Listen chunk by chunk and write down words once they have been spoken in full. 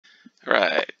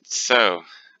Right. So,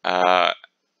 uh,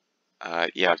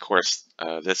 yeah, of course,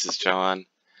 this is John,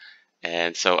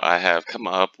 and so I have come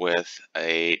up with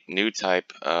a new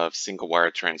type of single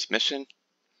wire transmission.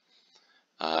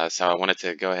 So I wanted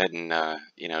to go ahead and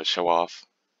show off,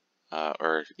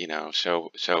 or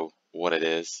show what it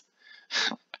is.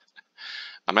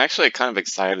 I'm actually kind of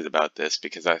excited about this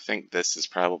because I think this is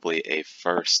probably a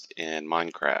first in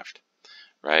Minecraft,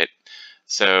 right?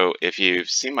 So if you've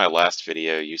seen my last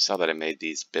video, you saw that I made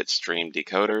these bitstream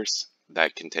decoders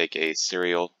that can take a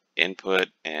serial input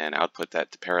and output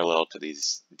that to parallel to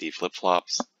these D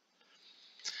flip-flops.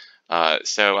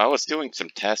 So I was doing some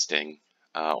testing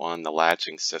on the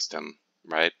latching system,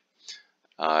 right?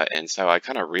 And so I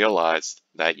kind of realized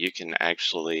that you can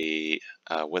actually,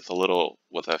 with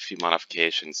a few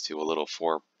modifications to a little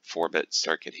 4-bit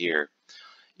circuit here,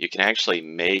 you can actually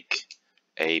make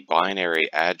a binary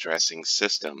addressing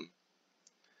system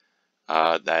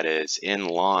that is in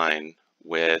line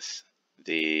with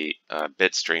the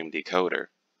bitstream decoder,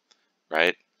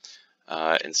 right?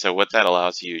 And so what that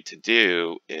allows you to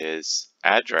do is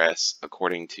address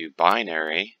according to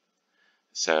binary.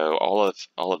 So all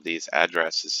of these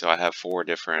addresses. So I have 4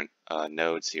 different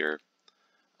nodes here.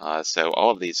 So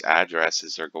all of these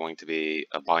addresses are going to be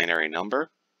a binary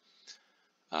number,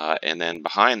 and then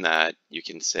behind that you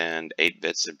can send 8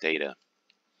 bits of data.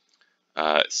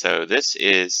 So this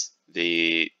is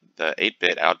the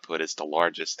 8-bit output is the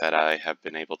largest that I have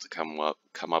been able to come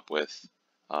up with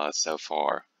so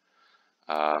far.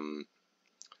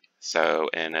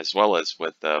 And as well as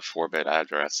with the 4-bit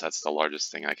address, that's the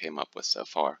largest thing I came up with so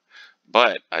far.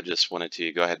 But I just wanted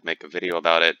to go ahead and make a video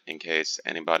about it in case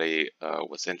anybody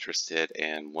was interested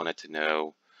and wanted to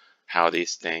know how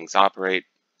these things operate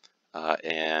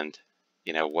and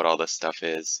what all this stuff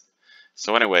is.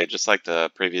 So anyway, just like the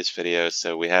previous video,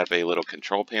 so we have a little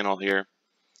control panel here.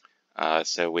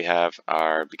 So we have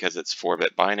because it's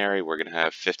 4-bit binary, we're going to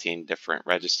have 15 different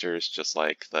registers, just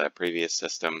like the previous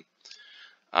system.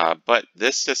 But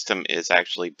this system is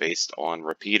actually based on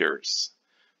repeaters.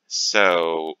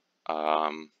 So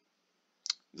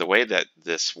the way that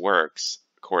this works,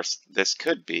 of course, this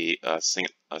could be a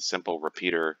simple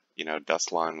repeater,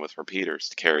 dust line with repeaters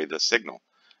to carry the signal,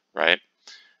 right?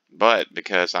 But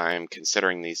because I'm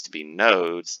considering these to be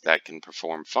nodes that can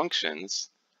perform functions,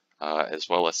 as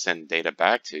well as send data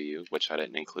back to you, which I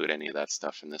didn't include any of that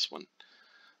stuff in this one.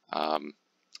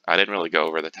 I didn't really go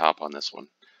over the top on this one,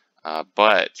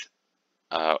 but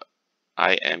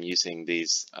I am using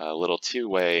these little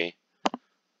two-way,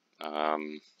 I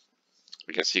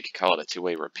guess you could call it a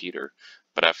two-way repeater.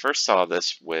 But I first saw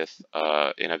this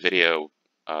in a video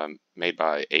made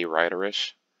by A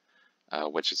Writerish,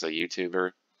 which is a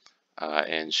YouTuber.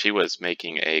 And she was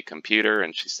making a computer,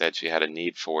 and she said she had a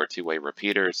need for two-way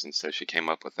repeaters, and so she came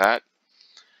up with that.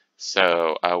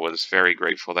 So I was very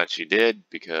grateful that she did,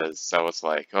 because I was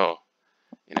like, oh,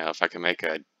 if I can make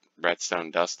a redstone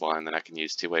dust line, then I can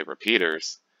use two-way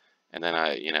repeaters. And then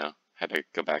I, had to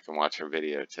go back and watch her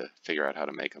video to figure out how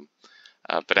to make them.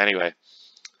 But anyway,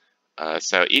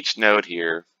 so each node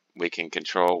here we can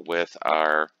control with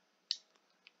our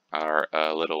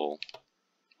little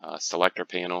selector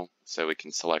panel. So we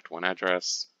can select one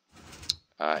address,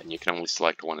 and you can only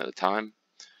select one at a time.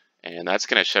 And that's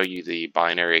going to show you the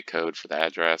binary code for the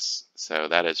address. So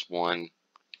that is 1.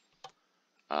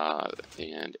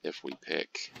 And if we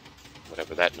pick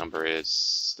whatever that number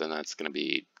is, then that's going to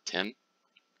be 10,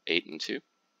 8 and 2,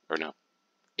 or no,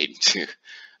 8 and 2,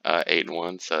 8 and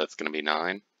 1, so it's going to be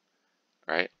 9,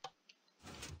 right?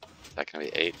 Is that going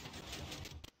to be 8?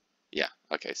 Yeah,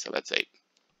 okay, so that's 8.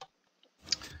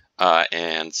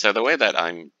 And so the way that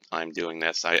I'm doing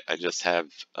this, I just have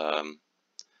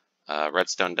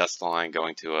redstone dust line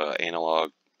going to an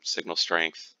analog signal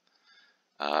strength,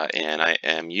 and I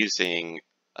am using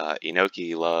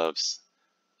Enoki Love's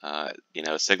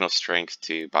signal strength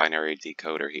to binary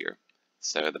decoder here,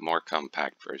 so the more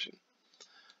compact version.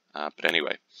 But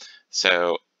anyway,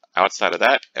 so outside of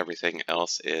that, everything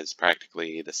else is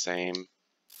practically the same.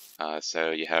 So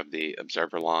you have the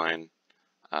observer line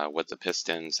with the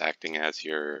pistons acting as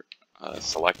your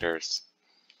selectors.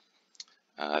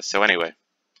 So anyway,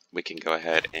 we can go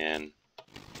ahead and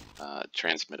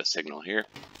transmit a signal here,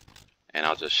 and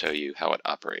I'll just show you how it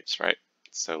operates, right?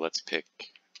 So let's pick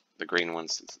the green one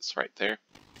since it's right there.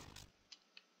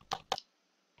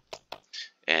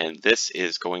 And this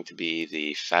is going to be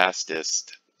the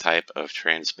fastest type of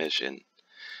transmission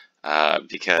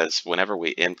because whenever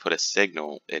we input a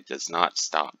signal, it does not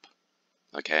stop,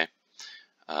 okay?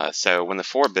 So when the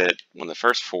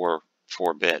first four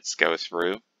bits go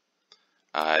through,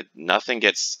 nothing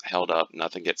gets held up,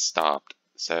 nothing gets stopped.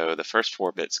 So the first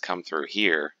 4 bits come through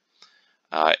here,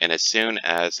 and as soon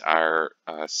as our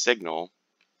signal,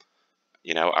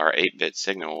 our 8-bit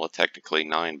signal, well, technically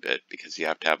 9-bit because you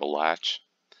have to have a latch,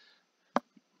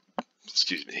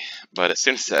 excuse me, but as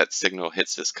soon as that signal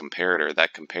hits this comparator,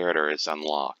 that comparator is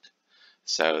unlocked.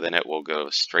 So then it will go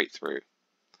straight through.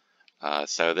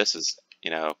 So this is,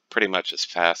 pretty much as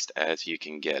fast as you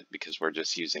can get because we're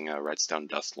just using a redstone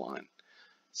dust line.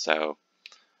 So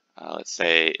let's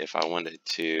say if I wanted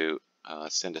to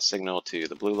send a signal to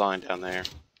the blue line down there,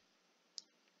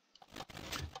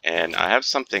 and I have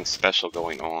something special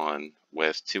going on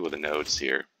with 2 of the nodes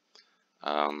here.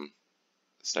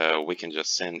 So we can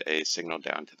just send a signal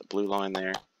down to the blue line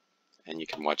there, and you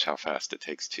can watch how fast it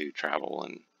takes to travel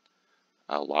and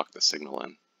lock the signal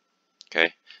in.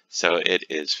 Okay, so it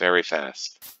is very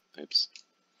fast. Oops.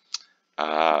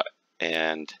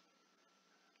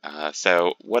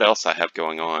 So what else I have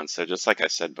going on? So just like I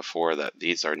said before, that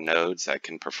these are nodes that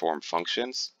can perform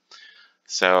functions.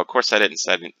 So of course I didn't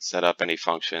set up any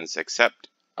functions except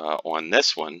on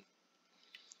this one.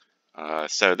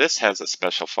 So this has a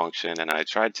special function, and I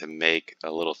tried to make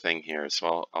a little thing here,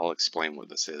 so I'll explain what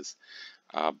this is.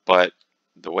 But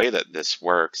the way that this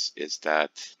works is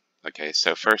that, okay,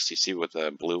 so first you see with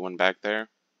the blue one back there,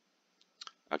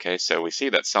 okay, so we see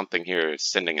that something here is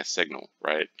sending a signal,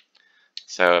 right?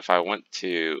 So if I want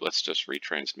to, let's just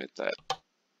retransmit that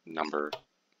number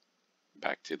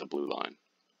back to the blue line,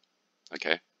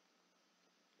 okay?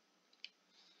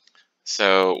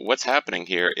 So what's happening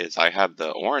here is I have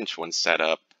the orange one set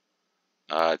up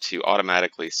to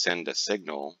automatically send a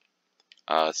signal.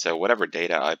 So whatever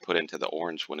data I put into the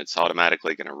orange one, it's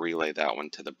automatically going to relay that one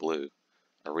to the blue,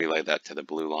 or relay that to the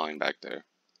blue line back there,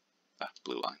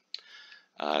 blue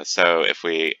line. So if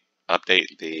we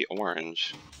update the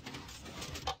orange,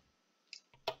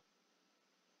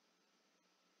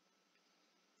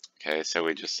 okay, so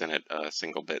we just sent it a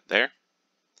single bit there.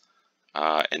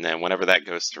 And then whenever that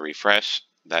goes to refresh,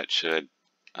 that should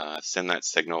send that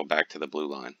signal back to the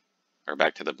blue line, or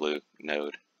back to the blue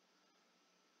node.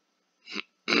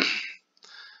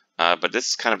 But this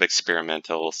is kind of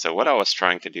experimental. So what I was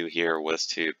trying to do here was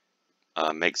to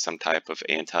make some type of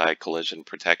anti-collision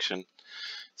protection.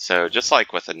 So just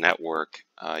like with a network,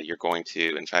 you're going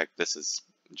to, in fact, this is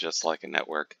just like a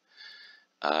network.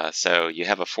 So you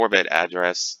have a 4-bit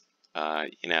address,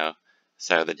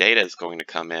 so the data is going to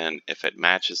come in. If it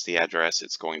matches the address,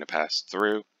 it's going to pass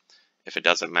through. If it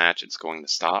doesn't match, it's going to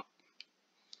stop.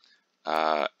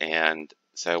 And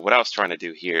so what I was trying to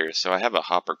do here, so I have a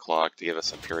hopper clock to give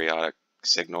us a periodic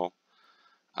signal,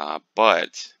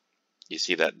 but you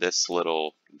see that this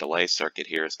little delay circuit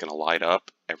here is going to light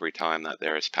up every time that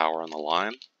there is power on the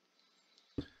line.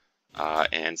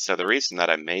 And so the reason that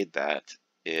I made that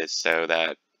is so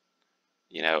that,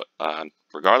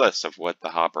 regardless of what the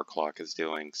hopper clock is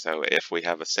doing, so if we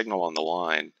have a signal on the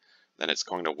line, then it's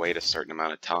going to wait a certain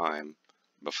amount of time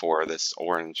before this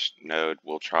orange node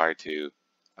will try to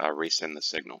resend the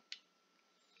signal.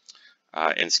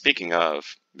 And speaking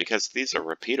of, because these are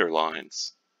repeater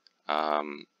lines,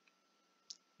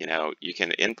 you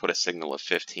can input a signal of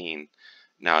 15.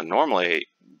 Now, normally,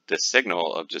 the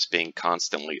signal of just being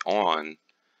constantly on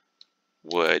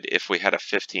would, if we had a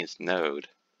 15th node,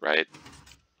 right?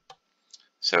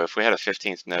 So if we had a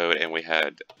 15th node and we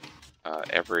had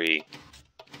every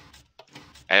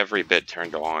bit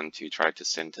turned on to try to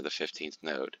send to the 15th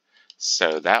node,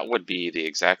 so that would be the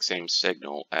exact same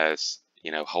signal as,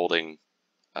 holding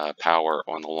power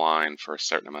on the line for a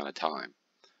certain amount of time,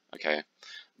 okay?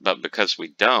 But because we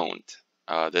don't,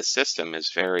 this system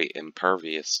is very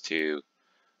impervious to,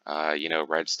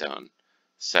 redstone.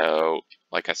 So,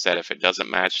 like I said, if it doesn't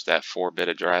match that 4-bit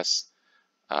address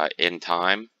in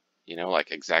time, like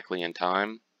exactly in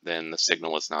time, then the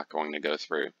signal is not going to go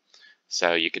through.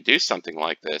 So you could do something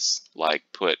like this, like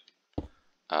put,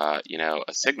 a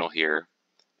signal here.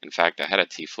 In fact, I had a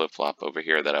T flip-flop over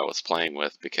here that I was playing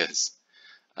with because,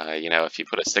 if you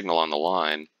put a signal on the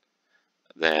line,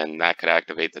 then that could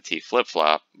activate the T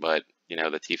flip-flop, but,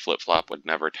 the T flip-flop would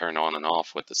never turn on and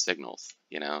off with the signals,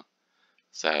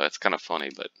 So it's kind of funny,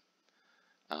 but,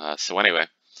 so anyway,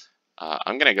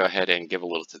 I'm going to go ahead and give a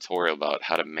little tutorial about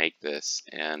how to make this,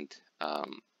 and,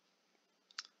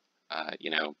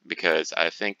 because I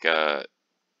think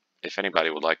if anybody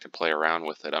would like to play around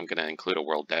with it, I'm going to include a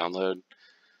world download,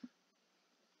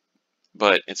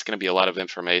 but it's going to be a lot of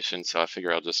information, so I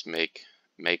figure I'll just make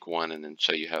one and then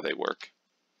show you how they work.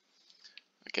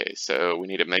 Okay, so we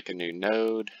need to make a new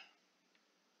node.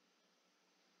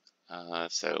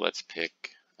 So let's pick,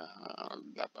 I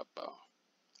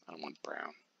don't want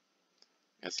brown.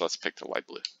 Let's pick the light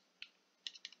blue.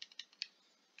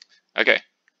 Okay,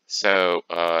 so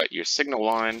your signal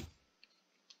line.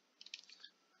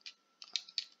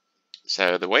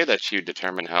 So the way that you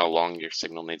determine how long your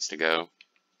signal needs to go,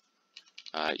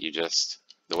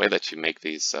 the way that you make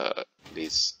these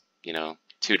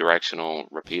two-directional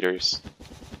repeaters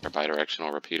or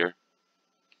bidirectional repeater,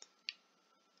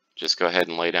 just go ahead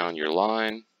and lay down your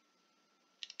line,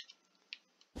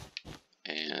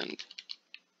 and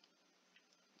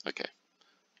okay,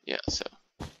 yeah. So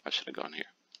I should have gone here.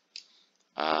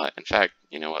 In fact,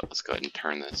 you know what? Let's go ahead and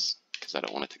turn this because I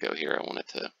don't want it to go here. I want it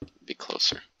to be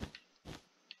closer.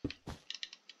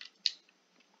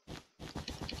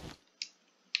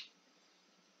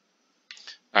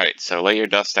 All right, so lay your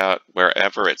dust out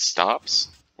wherever it stops,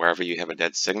 wherever you have a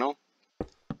dead signal.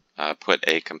 Put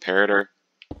a comparator,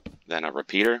 then a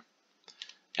repeater,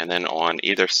 and then on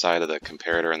either side of the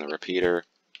comparator and the repeater,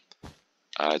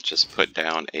 just put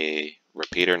down a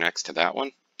repeater next to that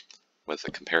one with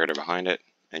a comparator behind it,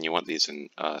 and you want these in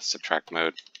subtract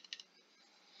mode.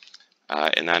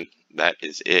 And then that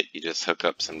is it. You just hook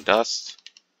up some dust.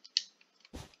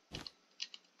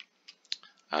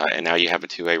 And now you have a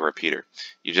two-way repeater.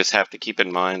 You just have to keep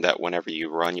in mind that whenever you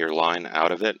run your line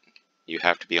out of it, you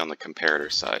have to be on the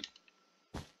comparator side.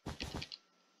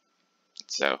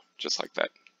 So, just like that.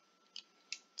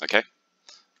 Okay?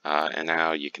 And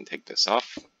now you can take this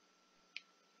off.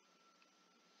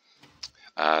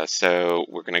 So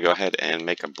we're going to go ahead and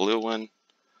make a blue one.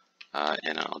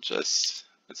 And let's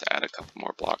add a couple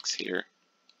more blocks here.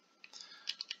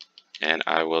 And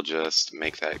I will just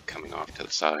make that coming off to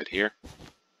the side here.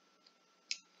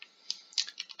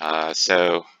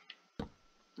 So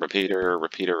repeater,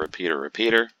 repeater, repeater,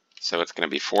 repeater. So it's going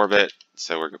to be 4-bit.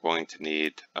 So we're going to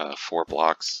need 4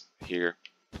 blocks here,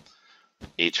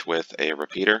 each with a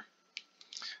repeater.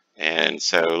 And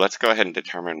so let's go ahead and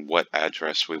determine what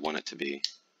address we want it to be.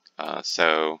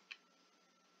 So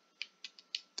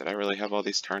did I really have all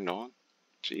these turned on?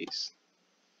 Jeez.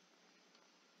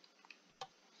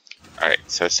 All right,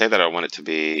 so say that I want it to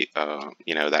be,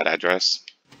 that address.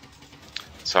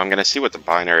 So I'm going to see what the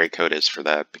binary code is for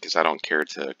that because I don't care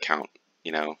to count,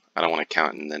 I don't want to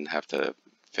count and then have to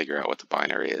figure out what the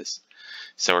binary is.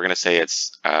 So we're going to say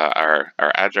it's, our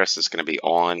address is going to be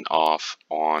on, off,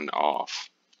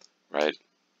 right?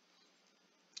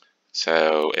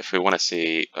 So if we want to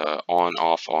see on,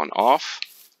 off,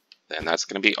 then that's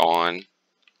going to be on,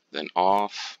 then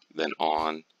off, then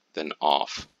on, then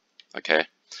off, okay?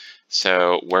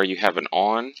 So where you have an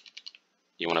on,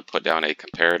 you want to put down a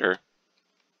comparator.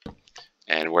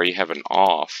 And where you have an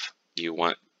off, you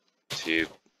want to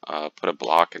put a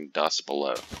block and dust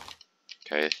below.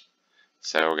 Okay,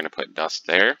 so we're going to put dust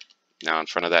there. Now in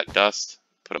front of that dust,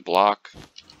 put a block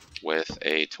with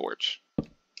a torch. All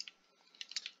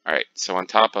right, so on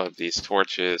top of these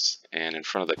torches and in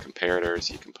front of the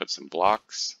comparators, you can put some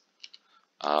blocks.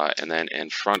 And then in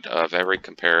front of every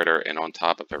comparator and on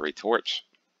top of every torch,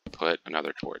 put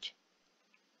another torch.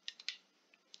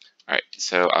 All right,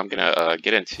 so I'm going to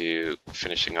get into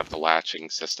finishing up the latching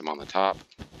system on the top.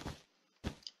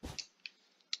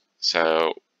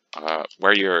 So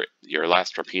where your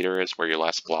last repeater is, where your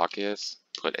last block is,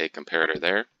 put a comparator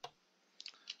there.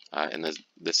 And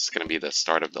this is going to be the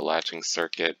start of the latching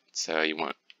circuit. So you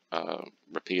want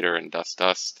repeater and dust.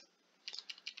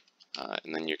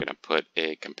 And then you're going to put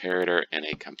a comparator and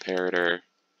a comparator,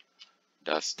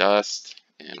 dust.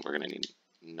 And we're going to need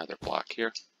another block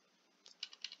here.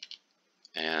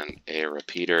 And a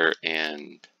repeater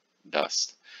and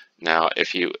dust. Now,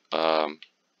 if you, no,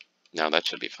 that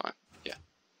should be fine. Yeah.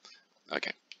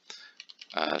 Okay.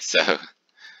 So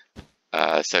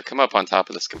come up on top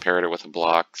of this comparator with a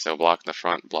block. So block in the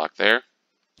front, block there.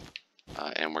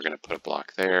 And we're going to put a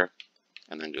block there.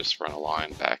 And then just run a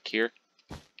line back here.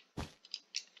 All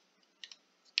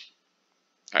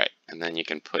right. And then you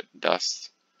can put dust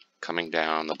coming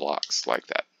down the blocks like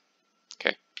that.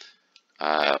 Okay.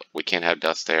 We can't have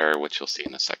dust there, which you'll see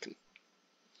in a second.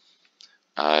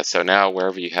 So now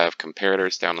wherever you have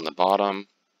comparators down on the bottom,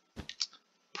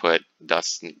 put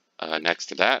dust next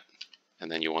to that,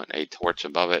 and then you want a torch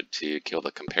above it to kill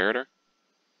the comparator.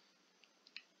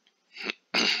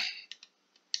 All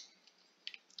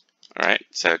right,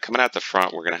 so coming out the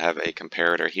front, we're going to have a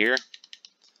comparator here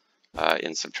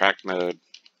in subtract mode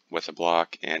with a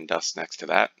block and dust next to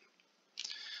that.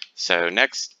 So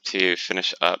next, to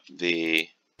finish up the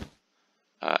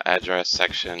address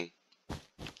section,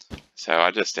 so I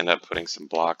just end up putting some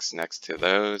blocks next to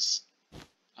those.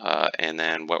 And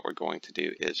then what we're going to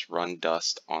do is run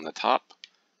dust on the top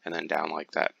and then down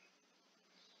like that.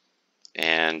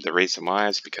 And the reason why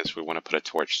is because we want to put a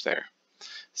torch there.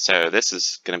 So this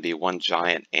is going to be one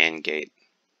giant AND gate.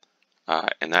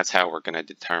 and that's how we're going to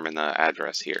determine the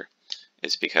address here,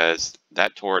 is because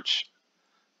that torch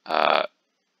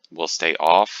will stay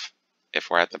off if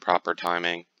we're at the proper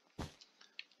timing.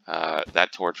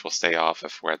 That torch will stay off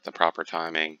if we're at the proper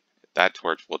timing. That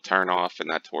torch will turn off, and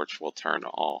that torch will turn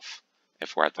off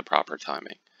if we're at the proper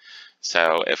timing.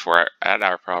 So if we're at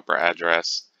our proper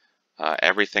address,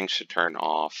 everything should turn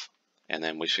off, and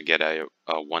then we should get a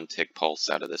 1 tick pulse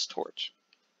out of this torch.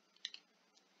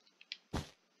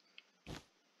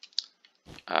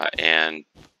 And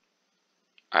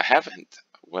I haven't,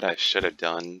 what I should have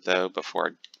done though before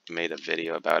I made a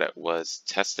video about it was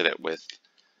tested it with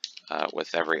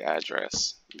every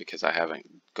address, because I haven't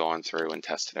gone through and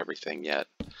tested everything yet.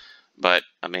 But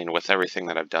I mean, with everything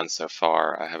that I've done so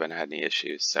far, I haven't had any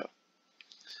issues. So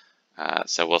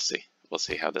so we'll see. We'll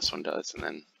see how this one does, and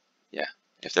then yeah,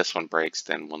 if this one breaks,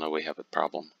 then we'll know we have a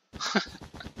problem.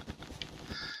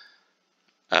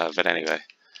 But anyway,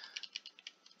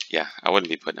 yeah, I wouldn't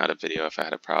be putting out a video if I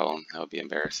had a problem. That would be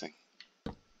embarrassing.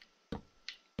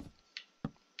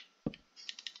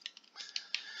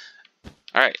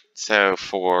 Alright, so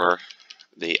for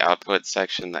the output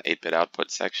section, the 8-bit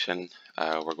output section,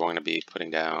 we're going to be putting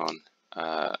down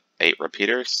 8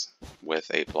 repeaters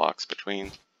with 8 blocks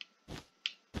between.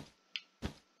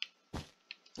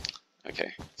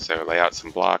 Okay, so lay out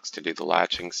some blocks to do the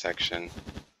latching section.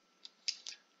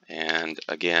 And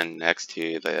again, next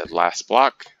to the last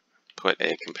block, put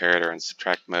a comparator in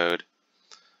subtract mode.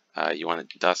 You want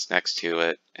a dust next to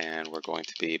it, and we're going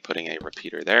to be putting a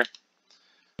repeater there.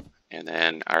 And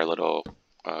then our little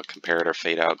comparator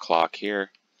fade out clock here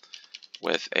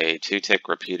with a 2-tick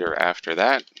repeater after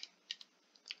that,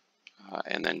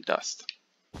 and then dust.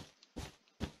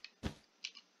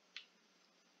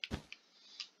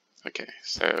 Okay,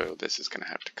 so this is going to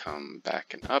have to come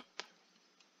back and up.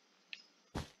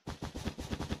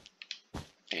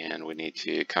 And we need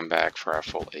to come back for our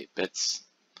full 8 bits.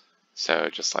 So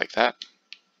just like that.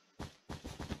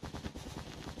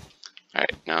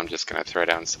 Alright, now I'm just going to throw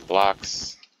down some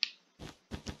blocks.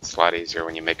 It's a lot easier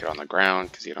when you make it on the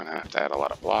ground because you don't have to add a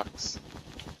lot of blocks.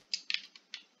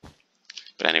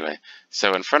 But anyway,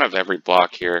 so in front of every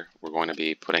block here, we're going to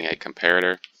be putting a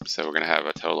comparator. So we're going to have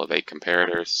a total of 8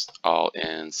 comparators, all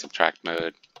in subtract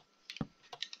mode.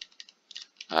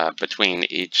 Between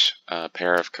each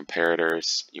pair of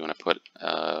comparators, you want to put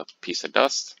a piece of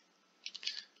dust.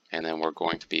 And then we're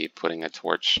going to be putting a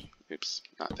torch, oops,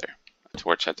 not there, a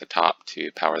torch at the top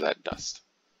to power that dust.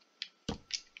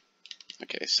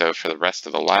 Okay, so for the rest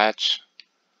of the latch,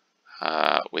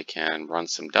 we can run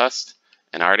some dust.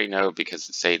 And I already know, because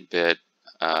it's 8-bit,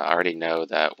 I already know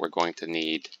that we're going to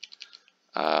need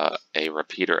a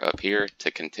repeater up here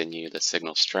to continue the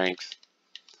signal strength.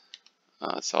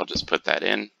 So I'll just put that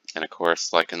in. And of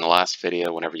course, like in the last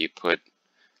video, whenever you put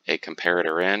a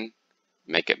comparator in,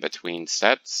 make it between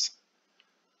sets.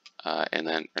 And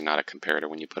then, or not a comparator,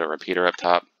 when you put a repeater up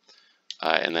top,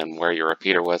 and then where your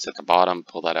repeater was at the bottom,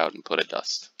 pull that out and put a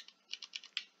dust.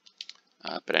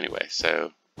 But anyway,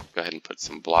 so go ahead and put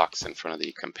some blocks in front of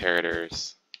the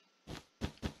comparators.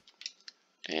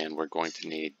 And we're going to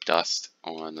need dust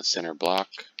on the center block,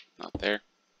 not there.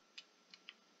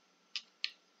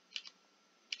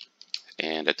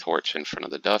 And a torch in front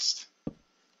of the dust.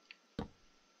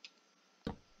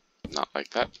 Not like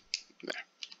that. There.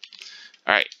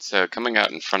 Alright, so coming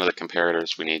out in front of the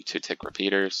comparators, we need 2-tick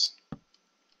repeaters.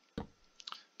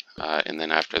 And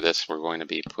then after this, we're going to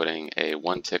be putting a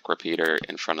 1-tick repeater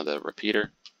in front of the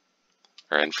repeater,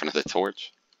 or in front of the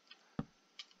torch.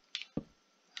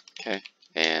 Okay,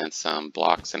 and some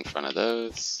blocks in front of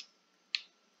those.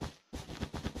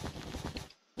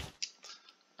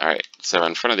 Alright, so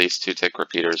in front of these 2-tick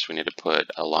repeaters, we need to put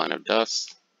a line of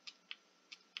dust.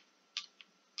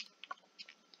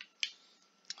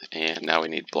 And now we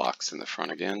need blocks in the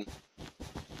front again.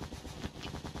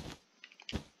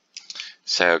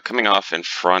 So coming off in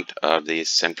front of these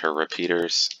center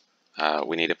repeaters,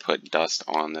 we need to put dust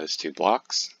on those 2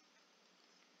 blocks.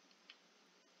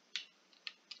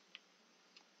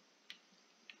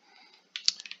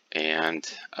 And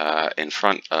in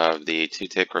front of the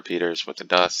 2-tick repeaters with the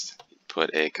dust,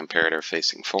 put a comparator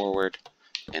facing forward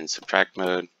in subtract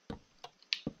mode.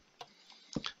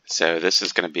 So this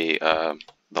is going to be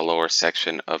the lower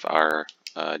section of our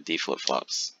D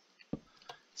flip-flops.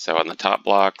 So on the top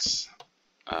blocks,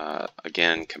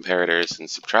 again, comparators and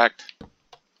subtract.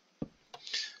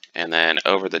 And then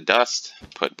over the dust,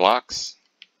 put blocks.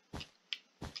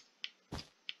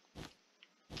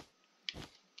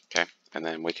 Okay, and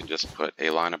then we can just put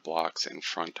a line of blocks in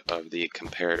front of the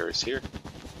comparators here.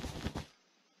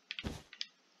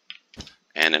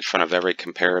 And in front of every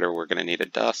comparator, we're going to need a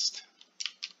dust.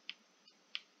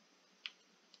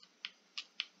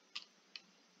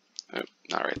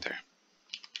 not right there.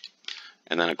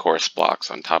 And then of course blocks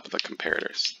on top of the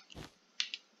comparators.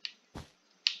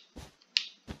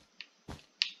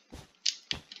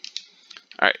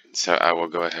 Alright, so I will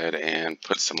go ahead and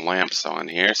put some lamps on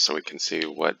here so we can see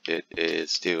what it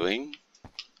is doing.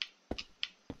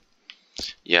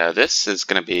 Yeah, this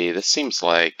seems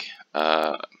like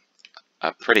a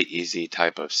pretty easy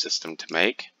type of system to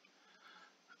make.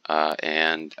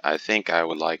 And I think I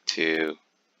would like to,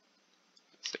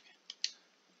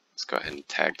 let's go ahead and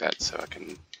tag that so I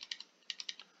can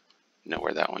know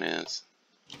where that one is.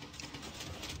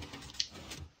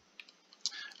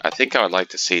 I think I would like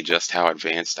to see just how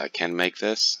advanced I can make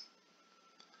this,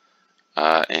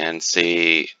 and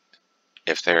see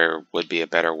if there would be a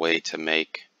better way to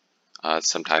make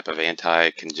some type of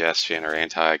anti-congestion or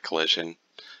anti-collision.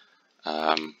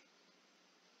 What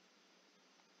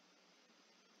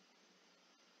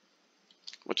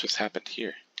just happened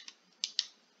here?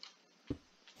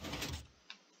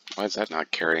 Why is that not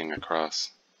carrying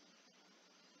across?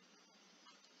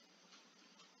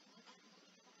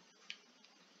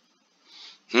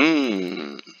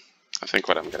 I think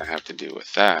what I'm going to have to do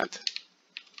with that,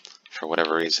 for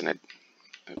whatever reason it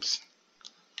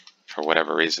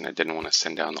didn't want to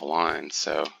send down the line,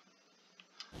 so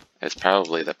it's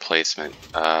probably the placement.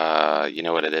 You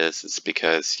know what it is? It's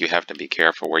because you have to be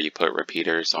careful where you put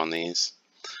repeaters on these,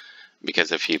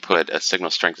 because if you put a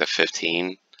signal strength of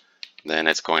 15, then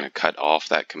it's going to cut off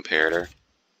that comparator.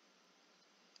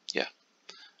 Yeah,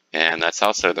 and that's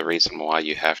also the reason why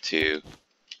you have to,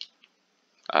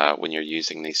 when you're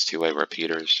using these two-way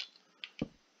repeaters,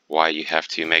 why you have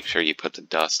to make sure you put the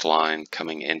dust line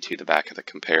coming into the back of the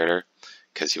comparator,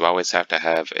 because you always have to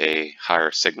have a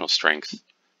higher signal strength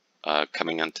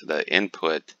coming into the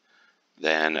input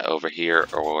than over here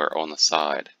or on the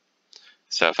side.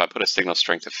 So if I put a signal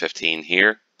strength of 15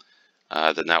 here,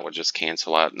 then that would just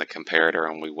cancel out in the comparator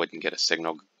and we wouldn't get a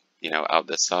signal, out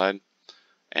this side.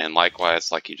 And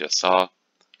likewise, like you just saw,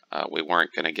 we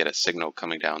weren't going to get a signal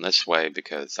coming down this way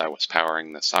because I was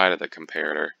powering the side of the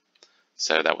comparator,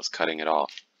 so that was cutting it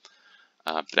off.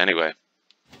 But anyway,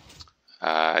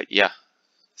 yeah,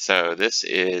 so this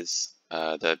is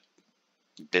the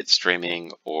bit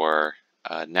streaming or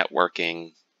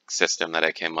networking system that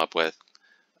I came up with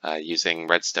using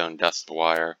Redstone dust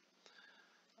wire.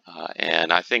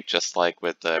 And I think just like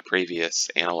with the previous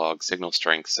analog signal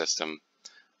strength system,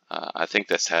 I think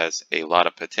this has a lot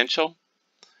of potential,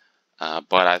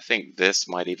 but I think this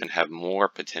might even have more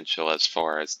potential as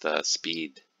far as the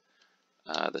speed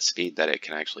that it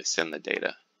can actually send the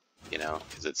data,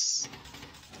 because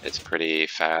it's pretty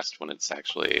fast when it's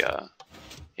actually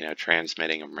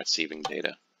transmitting and receiving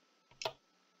data.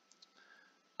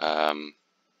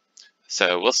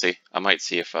 So we'll see. I might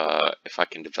see if I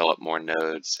can develop more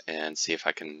nodes and see if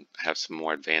I can have some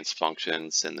more advanced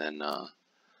functions, and then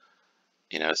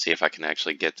see if I can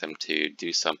actually get them to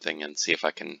do something, and see if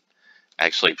I can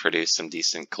actually produce some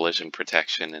decent collision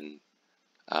protection and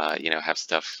have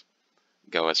stuff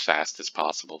go as fast as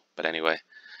possible. But anyway,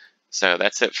 so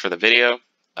that's it for the video.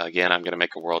 Again, I'm going to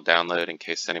make a world download in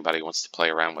case anybody wants to play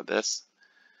around with this.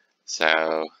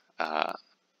 So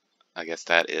I guess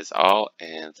that is all,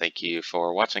 and thank you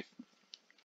for watching.